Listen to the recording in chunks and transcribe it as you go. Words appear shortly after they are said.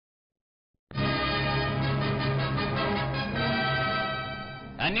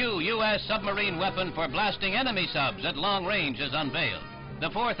A new U.S. submarine weapon for blasting enemy subs at long range is unveiled. The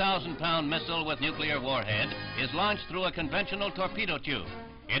 4,000-pound missile with nuclear warhead is launched through a conventional torpedo tube.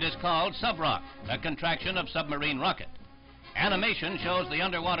 It is called Subroc, a contraction of submarine rocket. Animation shows the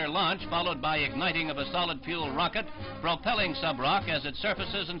underwater launch followed by igniting of a solid fuel rocket, propelling Subroc as it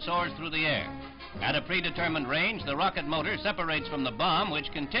surfaces and soars through the air. At a predetermined range, the rocket motor separates from the bomb,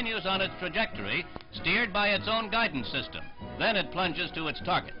 which continues on its trajectory, steered by its own guidance system. Then it plunges to its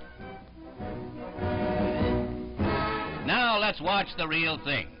target. Now let's watch the real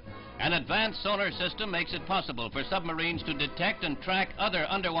thing. An advanced sonar system makes it possible for submarines to detect and track other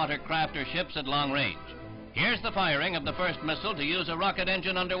underwater craft or ships at long range. Here's the firing of the first missile to use a rocket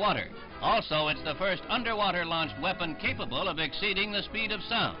engine underwater. Also, it's the first underwater-launched weapon capable of exceeding the speed of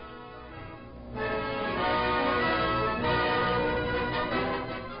sound.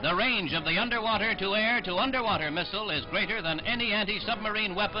 The range of the underwater-to-air to underwater missile is greater than any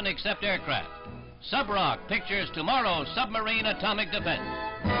anti-submarine weapon except aircraft. Subroc pictures tomorrow's submarine atomic defense.